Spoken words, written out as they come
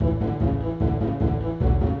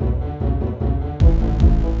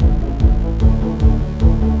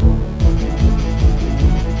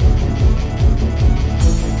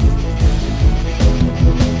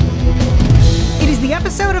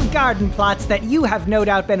garden plots that you have no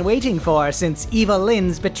doubt been waiting for since Evil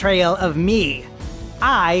Lynn's betrayal of me.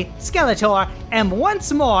 I, Skeletor, am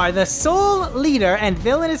once more the sole leader and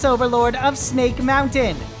villainous overlord of Snake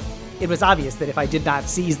Mountain. It was obvious that if I did not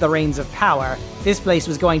seize the reins of power, this place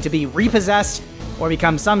was going to be repossessed or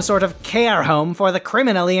become some sort of care home for the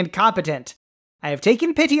criminally incompetent. I have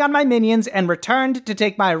taken pity on my minions and returned to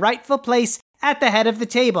take my rightful place at the head of the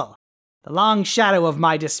table. The long shadow of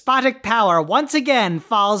my despotic power once again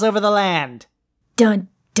falls over the land. Dun,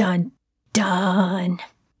 dun, dun.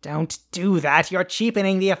 Don't do that, you're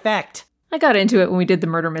cheapening the effect. I got into it when we did the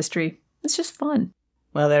murder mystery. It's just fun.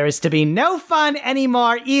 Well, there is to be no fun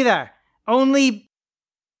anymore either. Only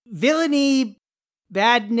villainy,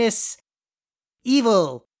 badness,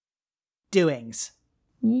 evil doings.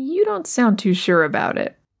 You don't sound too sure about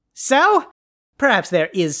it. So, perhaps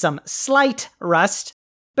there is some slight rust,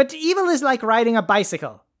 but evil is like riding a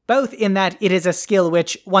bicycle, both in that it is a skill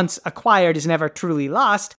which, once acquired, is never truly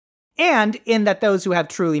lost, and in that those who have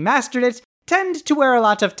truly mastered it tend to wear a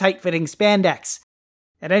lot of tight-fitting spandex.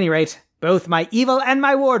 At any rate, both my evil and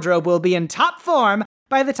my wardrobe will be in top form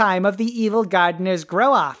by the time of the evil gardener's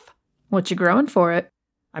grow-off. What you growing for it?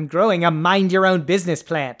 I'm growing a mind-your-own-business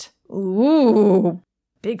plant. Ooh,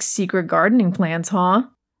 big secret gardening plans, huh?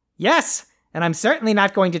 Yes, and I'm certainly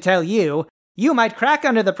not going to tell you. You might crack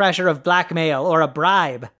under the pressure of blackmail or a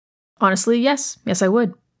bribe. Honestly, yes. Yes, I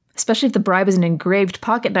would. Especially if the bribe is an engraved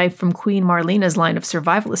pocket knife from Queen Marlena's line of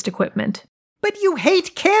survivalist equipment. But you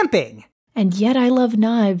hate camping! And yet I love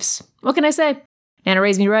knives. What can I say? Nana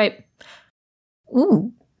raised me right.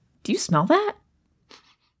 Ooh, do you smell that?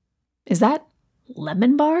 Is that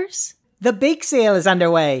lemon bars? The bake sale is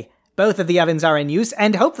underway. Both of the ovens are in use,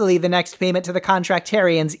 and hopefully the next payment to the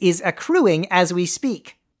contractarians is accruing as we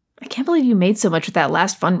speak. I can't believe you made so much with that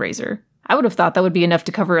last fundraiser. I would have thought that would be enough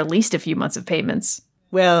to cover at least a few months of payments.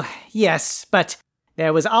 Well, yes, but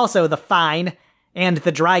there was also the fine, and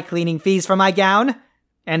the dry cleaning fees for my gown,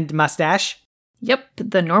 and mustache. Yep,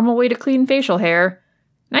 the normal way to clean facial hair.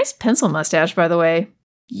 Nice pencil mustache, by the way.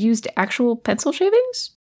 Used actual pencil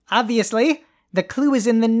shavings? Obviously. The clue is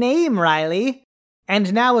in the name, Riley.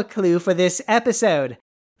 And now a clue for this episode.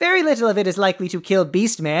 Very little of it is likely to kill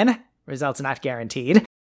Beastman. Results not guaranteed.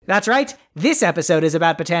 That's right, this episode is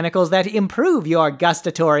about botanicals that improve your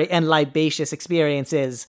gustatory and libaceous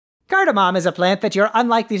experiences. Cardamom is a plant that you're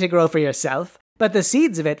unlikely to grow for yourself, but the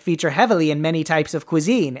seeds of it feature heavily in many types of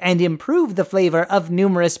cuisine and improve the flavor of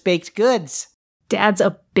numerous baked goods. Dad's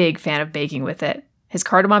a big fan of baking with it. His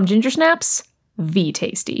cardamom ginger snaps?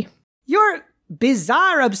 V-tasty. Your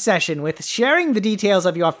bizarre obsession with sharing the details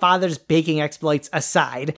of your father's baking exploits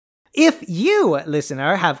aside, if you,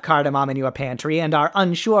 listener, have cardamom in your pantry and are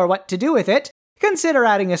unsure what to do with it, consider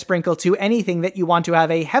adding a sprinkle to anything that you want to have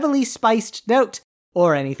a heavily spiced note,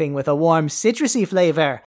 or anything with a warm citrusy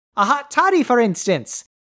flavor. A hot toddy, for instance.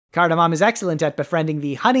 Cardamom is excellent at befriending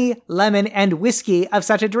the honey, lemon, and whiskey of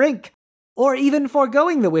such a drink. Or even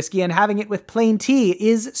foregoing the whiskey and having it with plain tea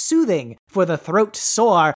is soothing for the throat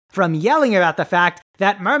sore from yelling about the fact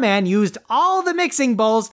that Merman used all the mixing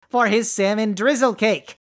bowls for his salmon drizzle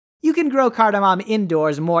cake. You can grow cardamom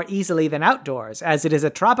indoors more easily than outdoors, as it is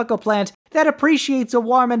a tropical plant that appreciates a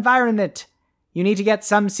warm environment. You need to get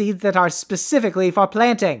some seeds that are specifically for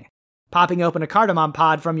planting. Popping open a cardamom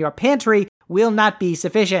pod from your pantry will not be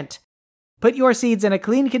sufficient. Put your seeds in a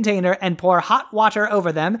clean container and pour hot water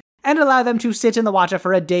over them, and allow them to sit in the water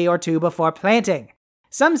for a day or two before planting.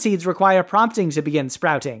 Some seeds require prompting to begin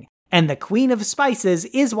sprouting, and the Queen of Spices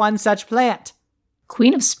is one such plant.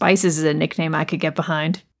 Queen of Spices is a nickname I could get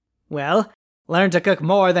behind. Well, learn to cook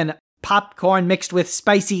more than popcorn mixed with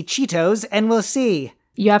spicy Cheetos, and we'll see.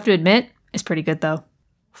 You have to admit, it's pretty good though.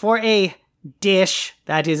 For a dish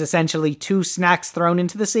that is essentially two snacks thrown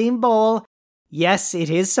into the same bowl, yes, it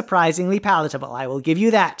is surprisingly palatable, I will give you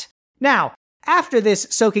that. Now, after this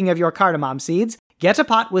soaking of your cardamom seeds, get a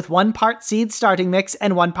pot with 1 part seed starting mix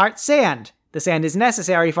and 1 part sand. The sand is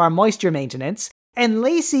necessary for moisture maintenance, and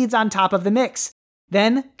lay seeds on top of the mix.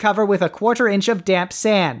 Then cover with 1/4 inch of damp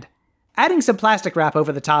sand. Adding some plastic wrap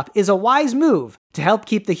over the top is a wise move to help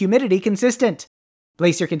keep the humidity consistent.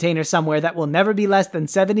 Place your container somewhere that will never be less than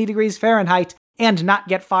 70 degrees Fahrenheit and not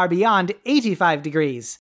get far beyond 85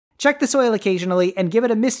 degrees. Check the soil occasionally and give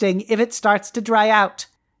it a misting if it starts to dry out.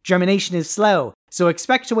 Germination is slow, so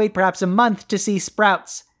expect to wait perhaps a month to see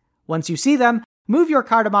sprouts. Once you see them, move your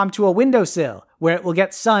cardamom to a windowsill, where it will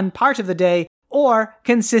get sun part of the day, or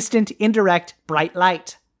consistent, indirect, bright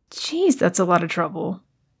light. Jeez, that's a lot of trouble.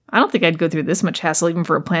 I don't think I'd go through this much hassle even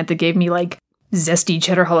for a plant that gave me, zesty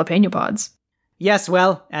cheddar jalapeno pods. Yes,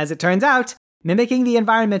 well, as it turns out, Mimicking the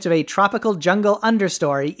environment of a tropical jungle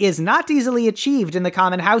understory is not easily achieved in the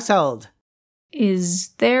common household. Is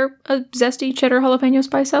there a zesty cheddar jalapeno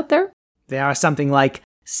spice out there? There are something like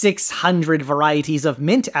 600 varieties of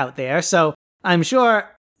mint out there, so I'm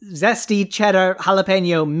sure zesty cheddar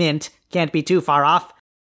jalapeno mint can't be too far off.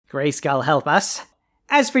 Grayskull, help us.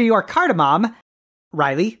 As for your cardamom,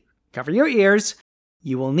 Riley, cover your ears.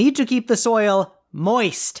 You will need to keep the soil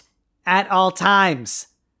moist at all times.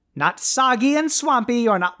 Not soggy and swampy,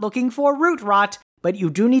 you're not looking for root rot, but you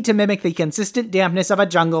do need to mimic the consistent dampness of a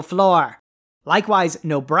jungle floor. Likewise,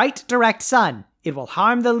 no bright, direct sun. It will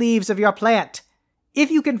harm the leaves of your plant.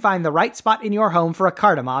 If you can find the right spot in your home for a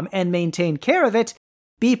cardamom and maintain care of it,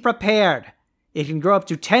 be prepared. It can grow up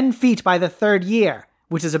to 10 feet by the 3rd year,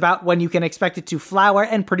 which is about when you can expect it to flower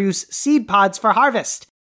and produce seed pods for harvest.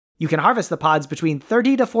 You can harvest the pods between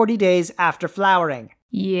 30 to 40 days after flowering.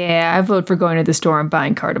 Yeah, I vote for going to the store and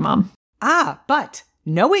buying cardamom. But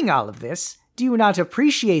knowing all of this, do you not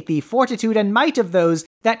appreciate the fortitude and might of those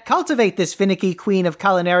that cultivate this finicky queen of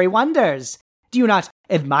culinary wonders? Do you not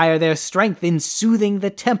admire their strength in soothing the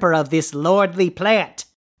temper of this lordly plant?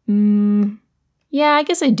 Yeah, I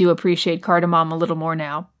guess I do appreciate cardamom a little more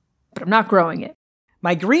now, but I'm not growing it.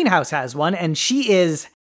 My greenhouse has one, and she is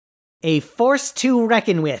a force to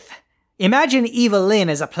reckon with. Imagine Evelyn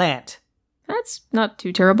as a plant. That's not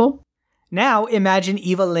too terrible. Now imagine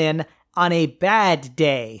Evelyn on a bad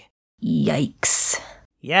day. Yikes.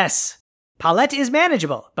 Yes. Paulette is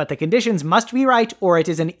manageable, but the conditions must be right or it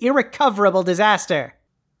is an irrecoverable disaster.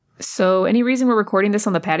 So, any reason we're recording this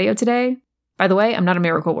on the patio today? By the way, I'm not a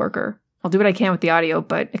miracle worker. I'll do what I can with the audio,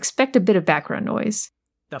 but expect a bit of background noise.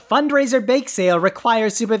 The fundraiser bake sale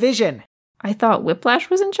requires supervision. I thought Whiplash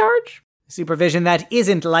was in charge? Supervision that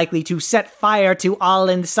isn't likely to set fire to all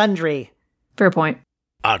and sundry. Fair point.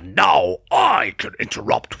 And now I can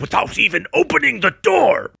interrupt without even opening the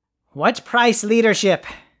door. What price leadership?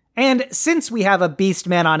 And since we have a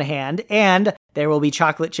Beastman on hand, and there will be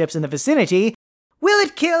chocolate chips in the vicinity, will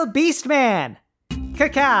it kill Beastman?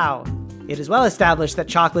 Cacao. It is well established that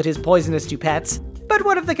chocolate is poisonous to pets, but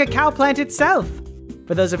what of the cacao plant itself?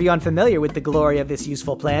 For those of you unfamiliar with the glory of this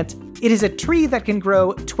useful plant, it is a tree that can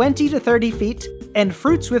grow 20 to 30 feet and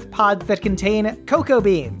fruits with pods that contain cocoa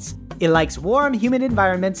beans. It likes warm, humid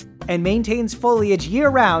environments and maintains foliage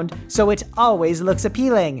year-round, so it always looks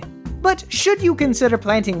appealing. But should you consider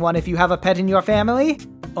planting one if you have a pet in your family?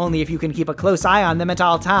 Only if you can keep a close eye on them at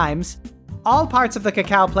all times. All parts of the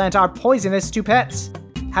cacao plant are poisonous to pets.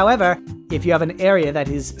 However, if you have an area that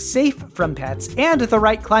is safe from pets and the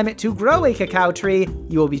right climate to grow a cacao tree,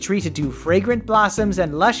 you will be treated to fragrant blossoms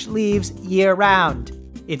and lush leaves year-round.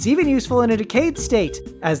 It's even useful in a decayed state,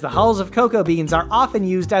 as the hulls of cocoa beans are often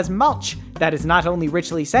used as mulch that is not only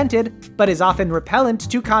richly scented, but is often repellent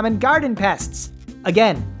to common garden pests.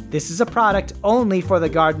 Again, this is a product only for the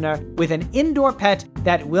gardener with an indoor pet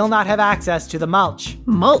that will not have access to the mulch.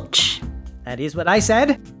 Mulch. That is what I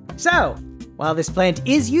said. So, while this plant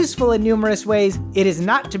is useful in numerous ways, it is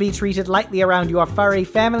not to be treated lightly around your furry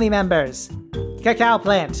family members. Cacao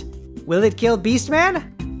plant. Will it kill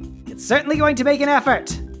Beastman? It's certainly going to make an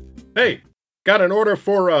effort. Hey, got an order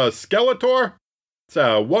for a Skeletor? It's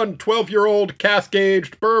one 12-year-old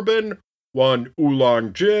cask-aged bourbon, one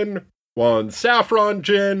oolong gin, one saffron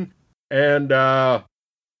gin, and,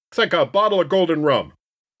 looks like a bottle of golden rum.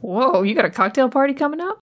 Whoa, you got a cocktail party coming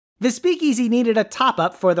up? The speakeasy needed a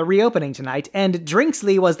top-up for the reopening tonight, and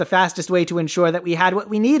Drinksly was the fastest way to ensure that we had what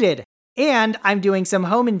we needed. And I'm doing some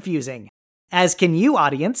home infusing. As can you,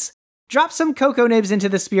 audience. Drop some cocoa nibs into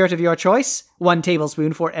the spirit of your choice, 1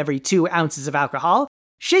 tablespoon for every 2 ounces of alcohol,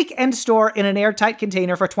 shake and store in an airtight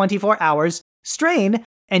container for 24 hours, strain,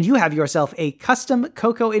 and you have yourself a custom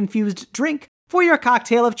cocoa-infused drink for your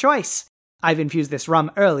cocktail of choice. I've infused this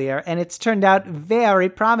rum earlier, and it's turned out very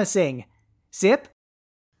promising. Sip?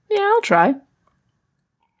 Yeah, I'll try.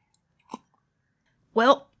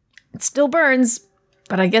 Well, it still burns,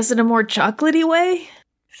 but I guess in a more chocolatey way?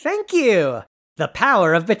 Thank you! The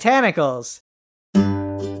power of botanicals.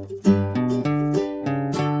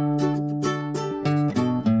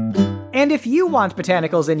 And if you want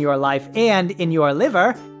botanicals in your life and in your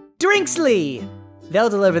liver, Drinksly! They'll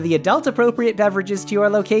deliver the adult-appropriate beverages to your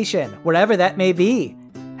location, wherever that may be.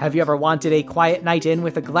 Have you ever wanted a quiet night in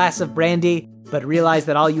with a glass of brandy, but realized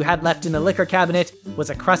that all you had left in the liquor cabinet was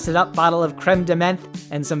a crusted-up bottle of creme de menthe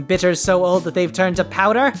and some bitters so old that they've turned to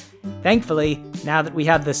powder? Thankfully, now that we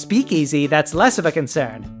have the speakeasy, that's less of a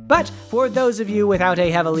concern. But for those of you without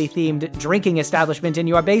a heavily themed drinking establishment in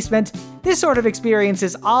your basement, this sort of experience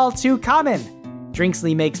is all too common.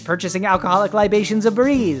 Drinksly makes purchasing alcoholic libations a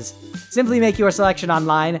breeze. Simply make your selection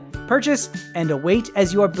online, purchase and await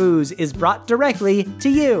as your booze is brought directly to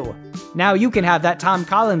you. Now you can have that Tom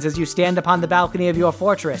Collins as you stand upon the balcony of your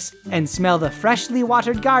fortress and smell the freshly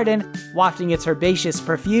watered garden wafting its herbaceous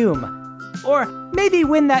perfume. Or maybe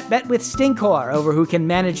win that bet with Stinkor over who can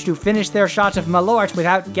manage to finish their shot of Malort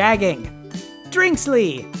without gagging.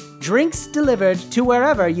 Drinksly, drinks delivered to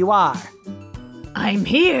wherever you are. I'm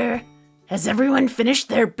here. Has everyone finished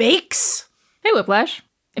their bakes? Hey, Whiplash.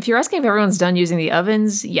 If you're asking if everyone's done using the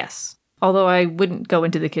ovens, yes. Although I wouldn't go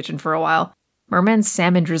into the kitchen for a while. Merman's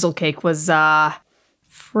salmon drizzle cake was,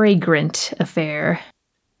 fragrant affair.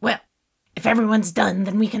 Well, if everyone's done,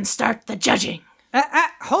 then we can start the judging.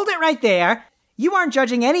 Hold it right there. You aren't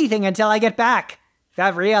judging anything until I get back.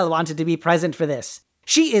 Favriel wanted to be present for this.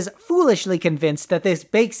 She is foolishly convinced that this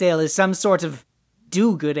bake sale is some sort of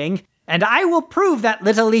do-gooding, and I will prove that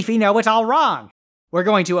little leafy know-it-all wrong. We're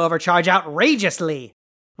going to overcharge outrageously.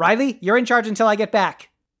 Riley, you're in charge until I get back.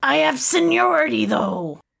 I have seniority,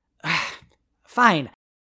 though. Fine.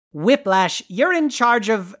 Whiplash, you're in charge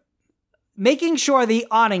of making sure the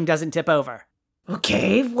awning doesn't tip over.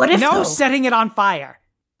 Okay, what if No setting it on fire.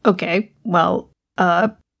 Okay, well,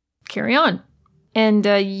 carry on. And,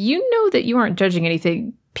 you know that you aren't judging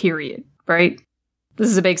anything, period, right? This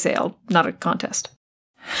is a bake sale, not a contest.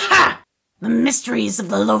 Ha! The mysteries of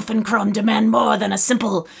the loaf and crumb demand more than a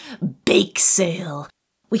simple bake sale.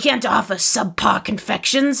 We can't offer subpar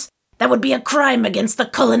confections. That would be a crime against the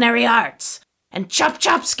culinary arts. And chop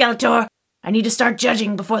chop, Skeletor! I need to start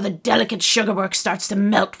judging before the delicate sugarwork starts to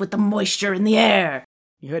melt with the moisture in the air.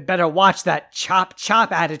 You had better watch that chop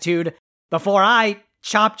attitude before I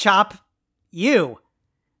chop you.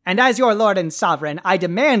 And as your lord and sovereign, I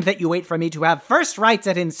demand that you wait for me to have first rights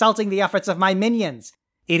at insulting the efforts of my minions.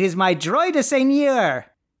 It is my droit de seigneur.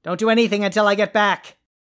 Don't do anything until I get back.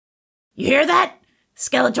 You hear that?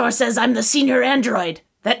 Skeletor says I'm the senior android.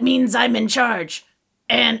 That means I'm in charge.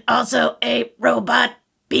 And also a robot.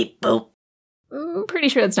 Beep boop. I'm pretty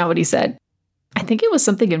sure that's not what he said. I think it was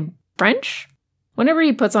something in French. Whenever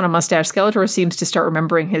he puts on a mustache, Skeletor seems to start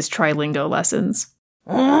remembering his trilingo lessons.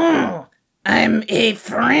 Oh, I'm a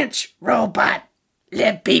French robot.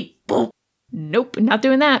 Le beep boop. Nope, not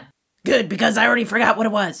doing that. Good, because I already forgot what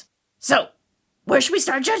it was. So, where should we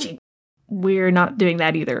start judging? We're not doing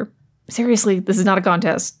that either. Seriously, this is not a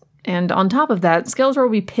contest. And on top of that, Skeletor will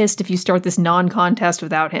be pissed if you start this non-contest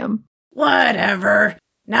without him. Whatever.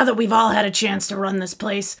 Now that we've all had a chance to run this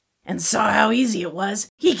place and saw how easy it was,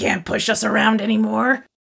 he can't push us around anymore.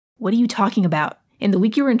 What are you talking about? In the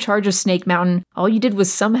week you were in charge of Snake Mountain, all you did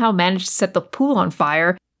was somehow manage to set the pool on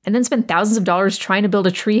fire, and then spend thousands of dollars trying to build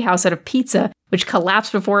a treehouse out of pizza, which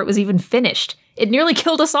collapsed before it was even finished. It nearly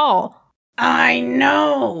killed us all. I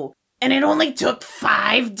know! And it only took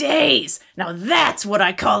 5 days! Now that's what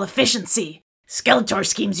I call efficiency. Skeletor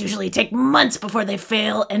schemes usually take months before they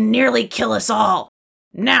fail and nearly kill us all.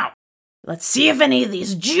 Now, let's see if any of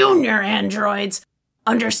these junior androids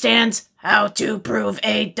understands how to prove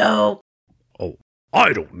a dough. Oh,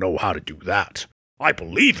 I don't know how to do that. I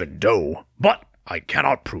believe in dough, but I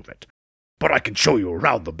cannot prove it. But I can show you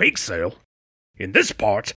around the bake sale. In this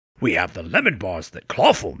part, we have the lemon bars that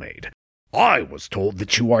Clawful made. I was told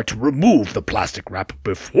that you are to remove the plastic wrap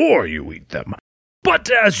before you eat them. But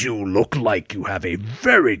as you look like you have a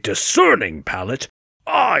very discerning palate,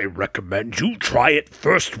 I recommend you try it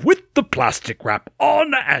first with the plastic wrap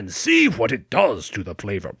on and see what it does to the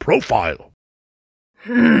flavor profile.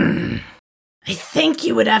 I think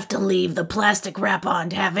you would have to leave the plastic wrap on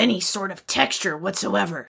to have any sort of texture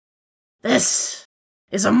whatsoever. This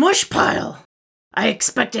is a mush pile. I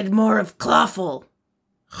expected more of Clawful.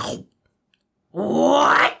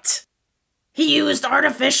 What? He used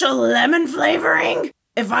artificial lemon flavoring?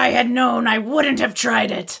 If I had known, I wouldn't have tried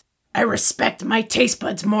it. I respect my taste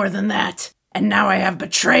buds more than that, and now I have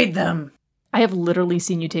betrayed them. I have literally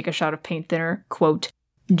seen you take a shot of paint thinner, quote,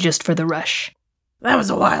 just for the rush. That was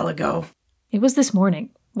a while ago. It was this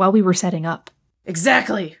morning, while we were setting up.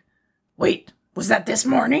 Exactly. Wait, was that this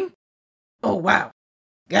morning? Oh, wow.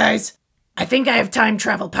 Guys, I think I have time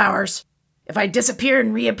travel powers. If I disappear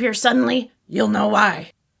and reappear suddenly, you'll know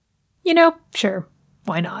why. You know, sure,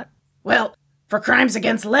 why not? Well, for crimes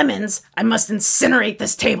against lemons, I must incinerate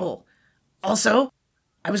this table. Also,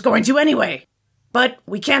 I was going to anyway. But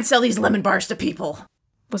we can't sell these lemon bars to people.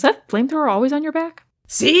 Was that flamethrower always on your back?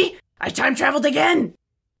 See? I time traveled again.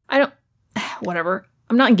 Whatever.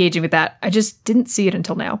 I'm not engaging with that. I just didn't see it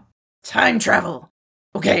until now. Time travel.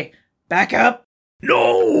 Okay, back up.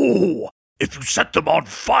 No! If you set them on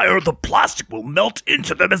fire, the plastic will melt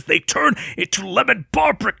into them as they turn into lemon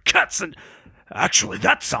bar briquettes and... Actually,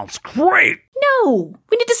 that sounds great! No!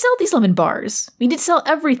 We need to sell these lemon bars. We need to sell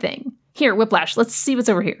everything. Here, Whiplash, let's see what's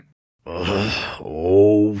over here.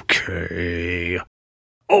 Okay.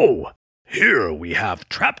 Oh, here we have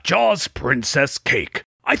Trapjaw's Princess Cake.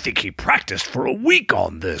 I think he practiced for a week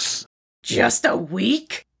on this. Just a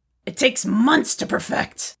week? It takes months to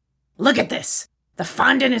perfect. Look at this. The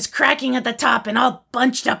fondant is cracking at the top and all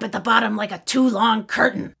bunched up at the bottom like a too long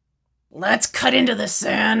curtain. Let's cut into the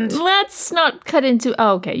sand. Let's not cut into...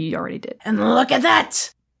 Oh, okay, you already did. And look at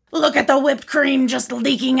that. Look at the whipped cream just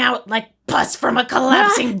leaking out like pus from a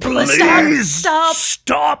collapsing blister. Please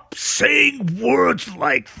stop saying words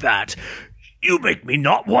like that. You make me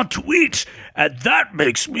not want to eat, and that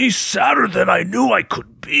makes me sadder than I knew I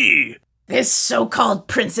could be. This so-called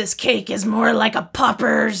princess cake is more like a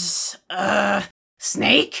pauper's,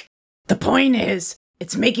 snake? The point is,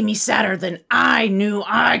 it's making me sadder than I knew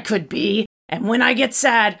I could be, and when I get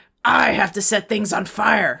sad, I have to set things on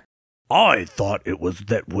fire. I thought it was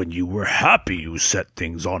that when you were happy you set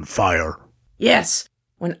things on fire. Yes,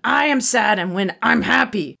 when I am sad and when I'm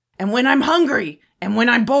happy, and when I'm hungry, and when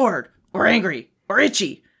I'm bored, or angry, or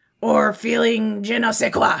itchy, or feeling je ne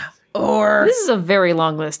sais quoi, or... This is a very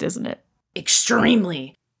long list, isn't it?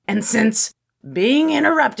 Extremely. And since being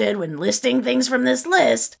interrupted when listing things from this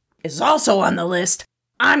list is also on the list,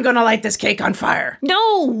 I'm gonna light this cake on fire.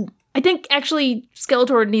 No! I think, actually,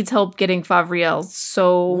 Skeletor needs help getting Favriel,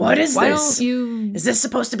 so... What is why this? Don't you... Is this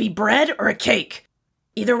supposed to be bread or a cake?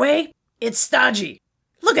 Either way, it's stodgy.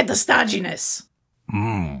 Look at the stodginess.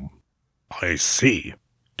 I see.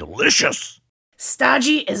 Delicious.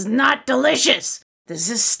 Stodgy is not delicious. This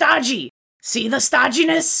is stodgy. See the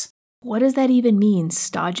stodginess? What does that even mean,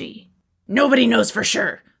 stodgy? Nobody knows for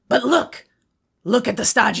sure. But look. Look at the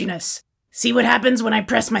stodginess. See what happens when I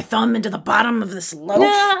press my thumb into the bottom of this loaf?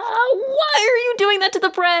 Why are you doing that to the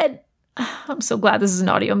bread? I'm so glad this is an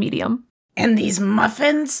audio medium. And these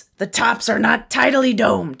muffins? The tops are not tidily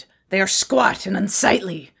domed. They are squat and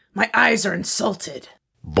unsightly. My eyes are insulted.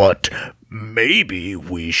 But maybe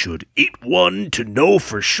we should eat one to know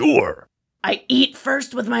for sure. I eat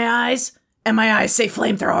first with my eyes, and my eyes say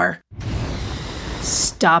flamethrower.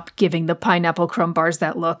 Stop giving the pineapple crumb bars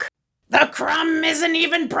that look. The crumb isn't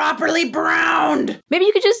even properly browned. Maybe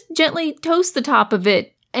you could just gently toast the top of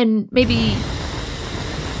it, and maybe...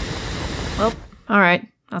 Well, alright.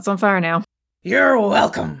 That's on fire now. You're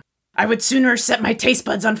welcome. I would sooner set my taste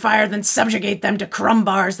buds on fire than subjugate them to crumb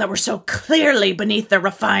bars that were so clearly beneath their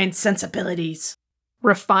refined sensibilities.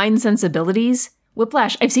 Refined sensibilities?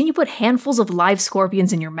 Whiplash, I've seen you put handfuls of live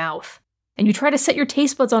scorpions in your mouth. And you try to set your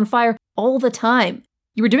taste buds on fire all the time.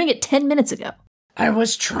 You were doing it 10 minutes ago. I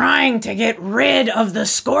was trying to get rid of the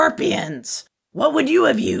scorpions. What would you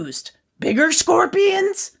have used? Bigger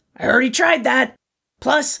scorpions? I already tried that.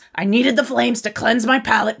 Plus, I needed the flames to cleanse my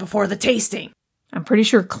palate before the tasting. I'm pretty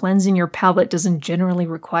sure cleansing your palate doesn't generally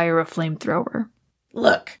require a flamethrower.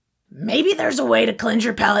 Look, maybe there's a way to cleanse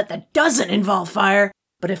your palate that doesn't involve fire,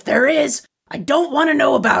 but if there is, I don't want to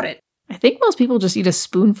know about it. I think most people just eat a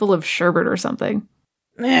spoonful of sherbet or something.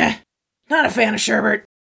 Not a fan of sherbet.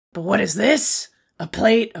 But what is this? A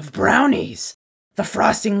plate of brownies. The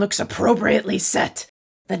frosting looks appropriately set.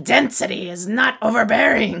 The density is not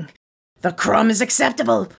overbearing. The crumb is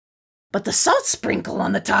acceptable. But the salt sprinkle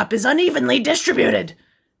on the top is unevenly distributed.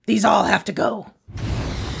 These all have to go.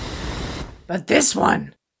 But this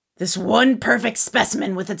one perfect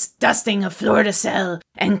specimen with its dusting of fleur de sel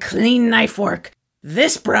and clean knife work,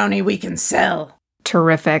 this brownie we can sell.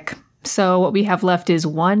 Terrific. So what we have left is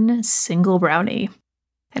one single brownie.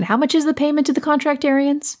 And how much is the payment to the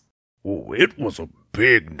contractarians? Oh, it was a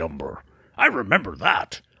big number. I remember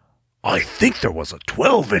that. I think there was a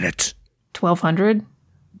 12 in it. 1,200?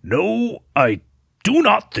 No, I do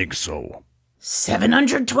not think so.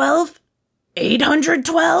 712?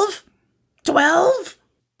 812? 12?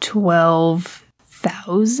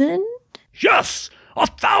 12,000? Yes,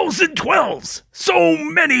 1,000 12s. So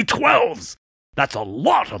many 12s. That's a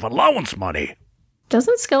lot of allowance money.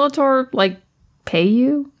 Doesn't Skeletor, pay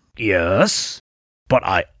you? Yes, but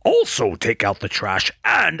I also take out the trash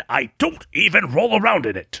and I don't even roll around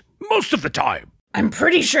in it. Most of the time. I'm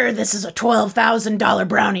pretty sure this is a $12,000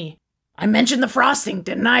 brownie. I mentioned the frosting,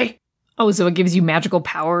 didn't I? Oh, so it gives you magical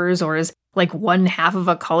powers or is like 1/2 of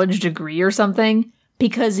a college degree or something?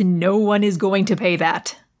 Because no one is going to pay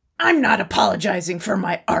that. I'm not apologizing for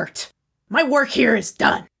my art. My work here is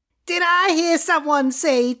done. Did I hear someone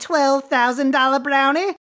say $12,000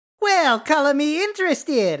 brownie? Well, color me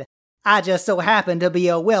interested. I just so happen to be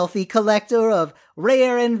a wealthy collector of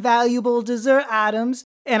rare and valuable dessert items,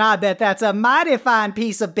 and I bet that's a mighty fine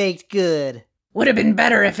piece of baked good. Would have been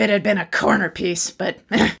better if it had been a corner piece, but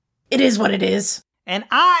It is what it is. And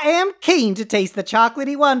I am keen to taste the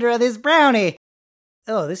chocolatey wonder of this brownie.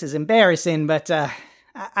 Oh, this is embarrassing, but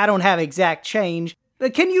I don't have exact change.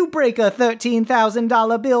 But can you break a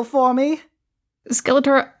 $13,000 bill for me?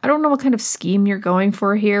 Skeletor, I don't know what kind of scheme you're going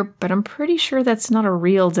for here, but I'm pretty sure that's not a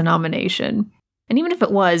real denomination. And even if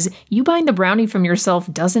it was, you buying the brownie from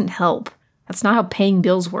yourself doesn't help. That's not how paying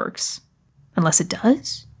bills works. Unless it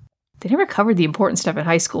does? They never covered the important stuff in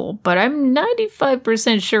high school, but I'm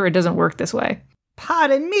 95% sure it doesn't work this way.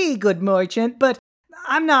 Pardon me, good merchant, but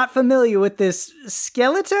I'm not familiar with this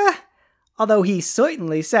Skeletor. Although he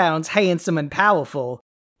certainly sounds handsome and powerful.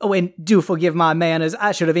 Oh, and do forgive my manners,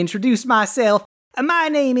 I should have introduced myself. My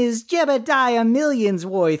name is Jebediah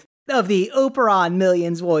Millionsworth, of the Operon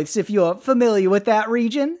Millionsworths, if you're familiar with that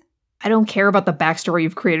region. I don't care about the backstory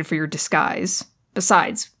you've created for your disguise.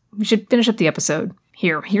 Besides, we should finish up the episode.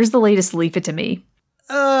 Here's the latest, leave it to me.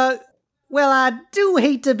 Well, I do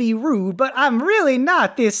hate to be rude, but I'm really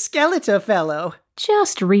not this Skeletor fellow.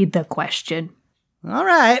 Just read the question. All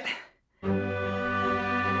right.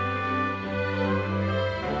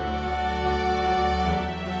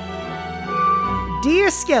 Dear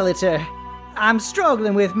Skeletor, I'm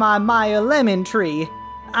struggling with my Maya lemon tree.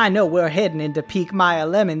 I know we're heading into peak Maya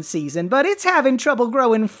lemon season, but it's having trouble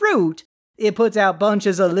growing fruit. It puts out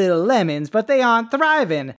bunches of little lemons, but they aren't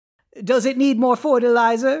thriving. Does it need more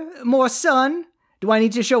fertilizer? More sun? Do I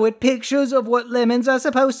need to show it pictures of what lemons are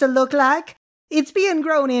supposed to look like? It's being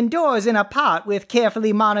grown indoors in a pot with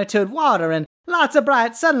carefully monitored water and lots of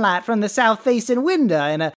bright sunlight from the south-facing window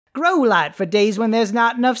and a grow light for days when there's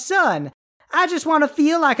not enough sun. I just want to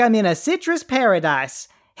feel like I'm in a citrus paradise.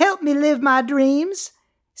 Help me live my dreams.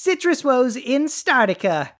 Citrus Woes in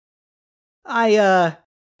Startica. I,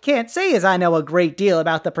 can't say as I know a great deal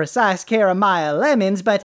about the precise care of Maya lemons,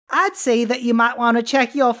 but I'd say that you might want to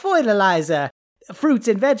check your fertilizer. Fruits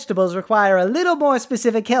and vegetables require a little more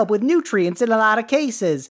specific help with nutrients in a lot of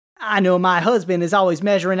cases. I know my husband is always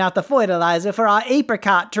measuring out the fertilizer for our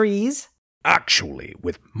apricot trees. Actually,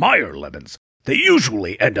 with Meyer lemons, they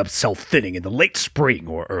usually end up self-thinning in the late spring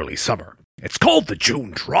or early summer. It's called the June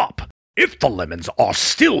drop. If the lemons are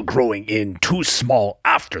still growing in too small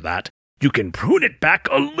after that, you can prune it back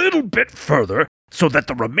a little bit further so that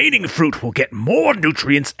the remaining fruit will get more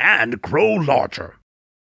nutrients and grow larger.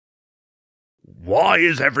 Why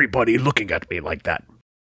is everybody looking at me like that?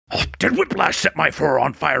 Oh, did Whiplash set my fur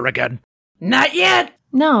on fire again? Not yet.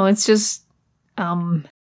 No, it's just, how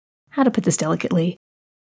to put this delicately?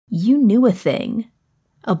 You knew a thing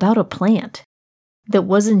about a plant that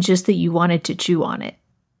wasn't just that you wanted to chew on it.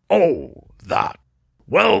 Oh, that.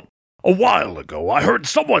 Well, a while ago I heard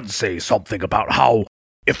someone say something about how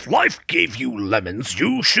if life gave you lemons,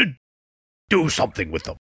 you should do something with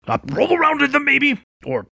them. Roll around in them, maybe?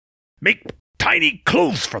 Or make tiny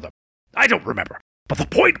clothes for them. I don't remember. But the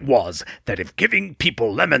point was that if giving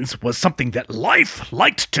people lemons was something that life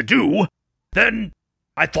liked to do, then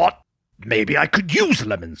I thought maybe I could use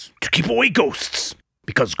lemons to keep away ghosts,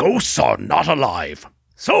 because ghosts are not alive.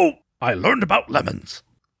 So I learned about lemons.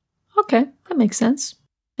 Okay, that makes sense.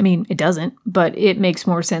 I mean, it doesn't, but it makes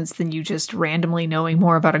more sense than you just randomly knowing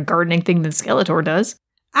more about a gardening thing than Skeletor does.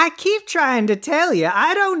 I keep trying to tell you,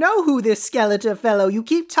 I don't know who this Skeletor fellow you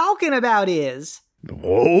keep talking about is.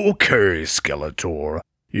 Okay, Skeletor.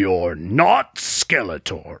 You're not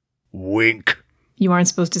Skeletor. Wink. You aren't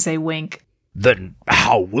supposed to say wink. Then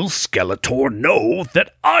how will Skeletor know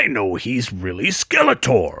that I know he's really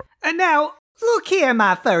Skeletor? Now, look here,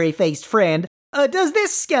 my furry-faced friend. Does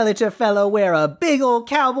this Skeletor fellow wear a big old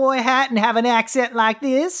cowboy hat and have an accent like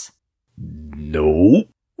this? No.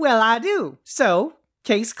 Well, I do. So,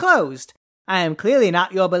 case closed. I am clearly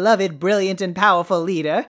not your beloved, brilliant, and powerful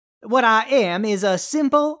leader. What I am is a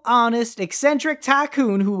simple, honest, eccentric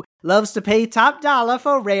tycoon who loves to pay top dollar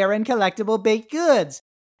for rare and collectible baked goods.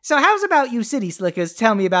 So how's about you city slickers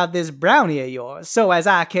tell me about this brownie of yours, so as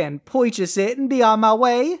I can purchase it and be on my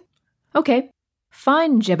way? Okay,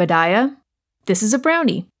 fine, Jebediah. This is a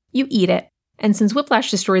brownie. You eat it. And since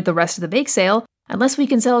Whiplash destroyed the rest of the bake sale, unless we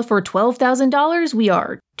can sell it for $12,000, we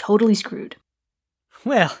are totally screwed.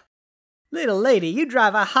 Well, little lady, you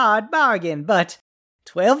drive a hard bargain, but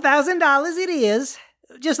 $12,000 it is.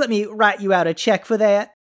 Just let me write you out a check for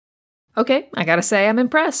that. Okay, I gotta say I'm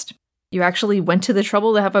impressed. You actually went to the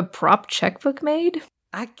trouble to have a prop checkbook made?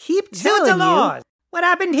 I keep telling you. What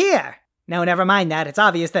happened here? No, never mind that. It's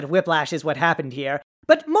obvious that Whiplash is what happened here.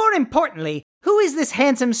 But more importantly, who is this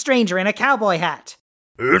handsome stranger in a cowboy hat?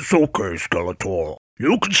 It's okay, Skeletor.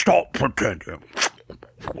 You can stop pretending.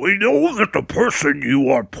 We know that the person you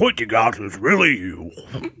are pointing at is really you.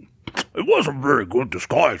 It was a very good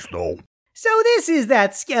disguise, though. So this is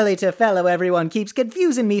that Skeletor fellow everyone keeps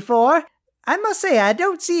confusing me for. I must say, I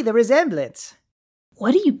don't see the resemblance.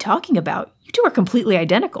 What are you talking about? You two are completely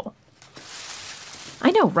identical. I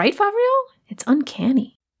know, right, Favriel? It's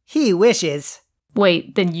uncanny. He wishes.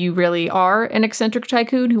 Wait, then you really are an eccentric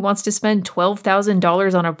tycoon who wants to spend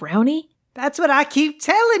 $12,000 on a brownie? That's what I keep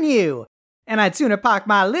telling you. And I'd sooner park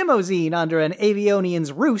my limousine under an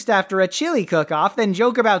Avionian's roost after a chili cook-off than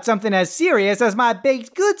joke about something as serious as my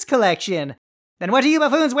baked goods collection. Then what are you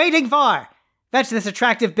buffoons waiting for? Fetch this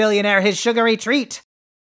attractive billionaire his sugary treat.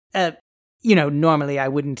 Normally I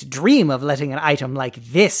wouldn't dream of letting an item like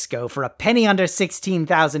this go for a penny under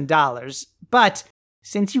 $16,000. But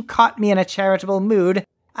since you caught me in a charitable mood,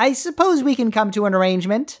 I suppose we can come to an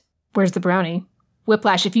arrangement. Where's the brownie?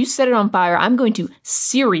 Whiplash, if you set it on fire, I'm going to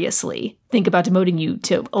seriously think about demoting you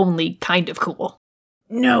to only kind of cool.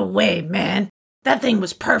 No way, man. That thing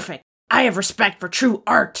was perfect. I have respect for true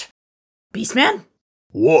art. Beastman?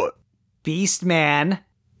 What? Beastman.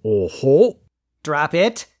 Uh-huh. Drop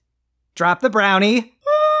it. Drop the brownie.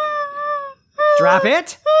 Drop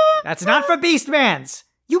it. That's not for Beastmans.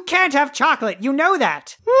 You can't have chocolate, you know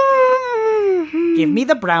that. Give me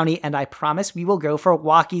the brownie and I promise we will go for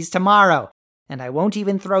walkies tomorrow. And I won't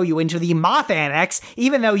even throw you into the Moth Annex,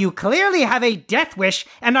 even though you clearly have a death wish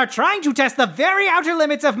and are trying to test the very outer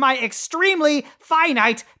limits of my extremely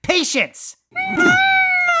finite patience. And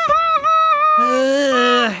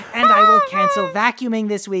I will cancel vacuuming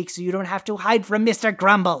this week so you don't have to hide from Mr.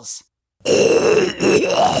 Grumbles.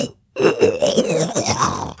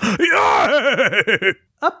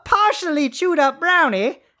 A partially chewed up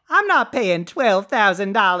brownie? I'm not paying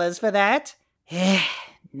 $12,000 for that.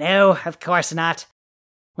 No, of course not.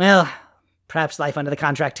 Well, perhaps life under the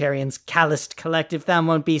Contractarian's calloused collective thumb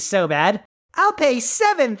won't be so bad. I'll pay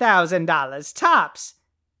 $7,000 tops.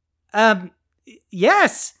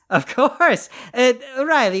 Yes, of course.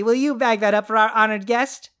 Riley, will you bag that up for our honored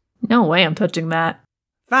guest? No way I'm touching that.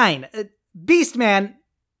 Fine. Beastman.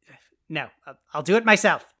 No, I'll do it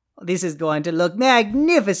myself. This is going to look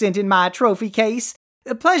magnificent in my trophy case.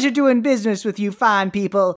 A pleasure doing business with you fine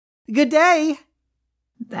people. Good day.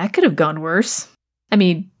 That could have gone worse. I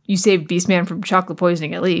mean, you saved Beastman from chocolate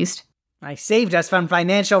poisoning at least. I saved us from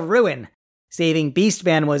financial ruin. Saving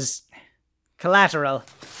Beastman was collateral.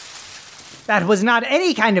 That was not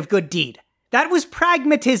any kind of good deed. That was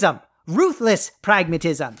pragmatism. Ruthless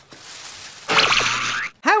pragmatism.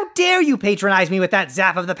 How dare you patronize me with that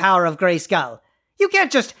zap of the power of Grayskull? You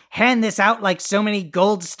can't just hand this out like so many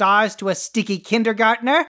gold stars to a sticky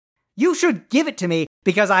kindergartner. You should give it to me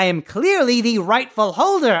because I am clearly the rightful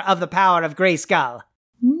holder of the power of Grayskull.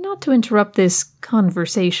 Not to interrupt this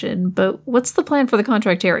conversation, but what's the plan for the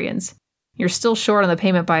Contractarians? You're still short on the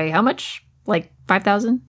payment by how much? Like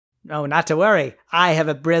 5,000? No, not to worry. I have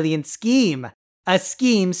a brilliant scheme. A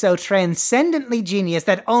scheme so transcendently genius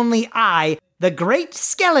that only I, the great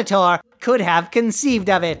Skeletor, could have conceived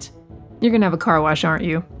of it. You're gonna have a car wash, aren't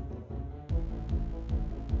you?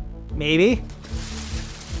 Maybe.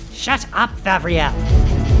 Shut up, Favriel.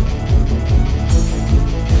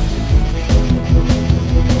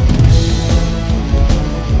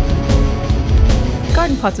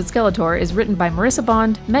 Garden Plots with Skeletor is written by Marissa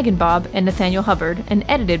Bond, Megan Bobb, and Nathaniel Hubbard, and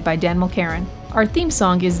edited by Dan Mulcairn. Our theme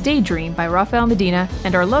song is Daydream by Rafael Medina,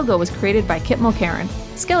 and our logo was created by Kip Mulcairn.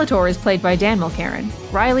 Skeletor is played by Dan Mulcairn.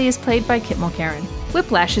 Riley is played by Kip Mulcairn.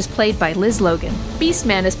 Whiplash is played by Liz Logan.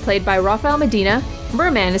 Beastman is played by Rafael Medina.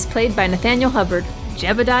 Merman is played by Nathaniel Hubbard.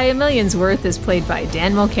 Jebediah Millionsworth is played by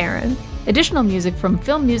Dan Mulcairn. Additional music from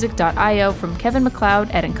filmmusic.io from Kevin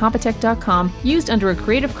MacLeod at Incompetech.com, used under a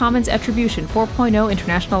Creative Commons Attribution 4.0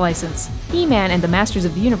 international license. He-Man and the Masters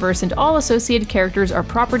of the Universe and all associated characters are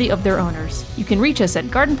property of their owners. You can reach us at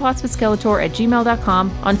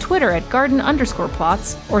gardenplotswithskeletor@gmail.com, on Twitter at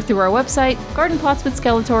garden_plots, or through our website,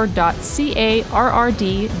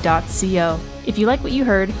 gardenplotswithskeletor.carrd.co. If you like what you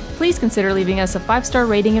heard, please consider leaving us a 5-star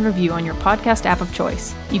rating and review on your podcast app of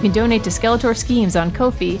choice. You can donate to Skeletor Schemes on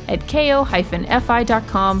Ko-fi at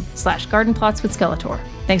ko-fi.com/gardenplotswithskeletor.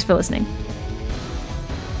 Thanks for listening.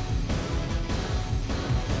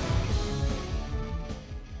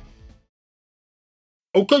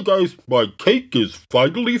 Okay, guys, my cake is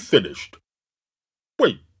finally finished.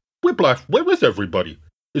 Wait, Whiplash, where is everybody?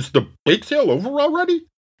 Is the bake sale over already?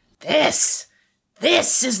 This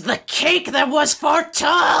is the cake that was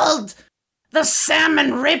foretold! The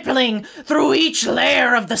salmon rippling through each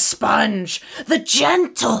layer of the sponge, the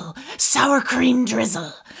gentle sour cream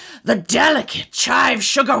drizzle, the delicate chive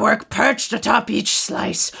sugarwork perched atop each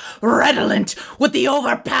slice, redolent with the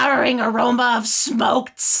overpowering aroma of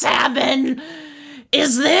smoked salmon.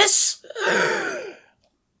 Is this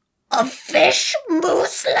A fish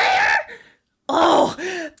moose lair? Oh,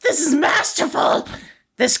 this is masterful!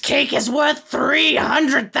 This cake is worth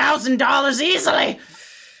 $300,000 easily!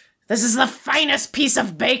 This is the finest piece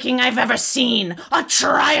of baking I've ever seen! A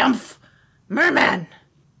triumph! Merman!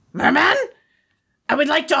 Merman? I would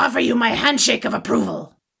like to offer you my handshake of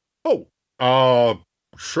approval. Oh,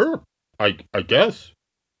 sure, I guess.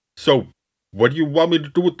 So, what do you want me to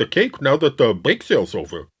do with the cake now that the bake sale's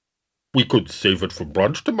over? We could save it for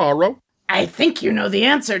brunch tomorrow. I think you know the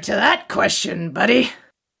answer to that question, buddy.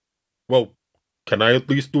 Well, can I at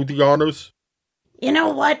least do the honors? You know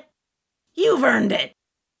what? You've earned it.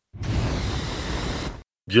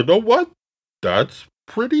 You know what? That's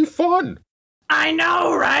pretty fun. I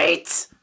know, right?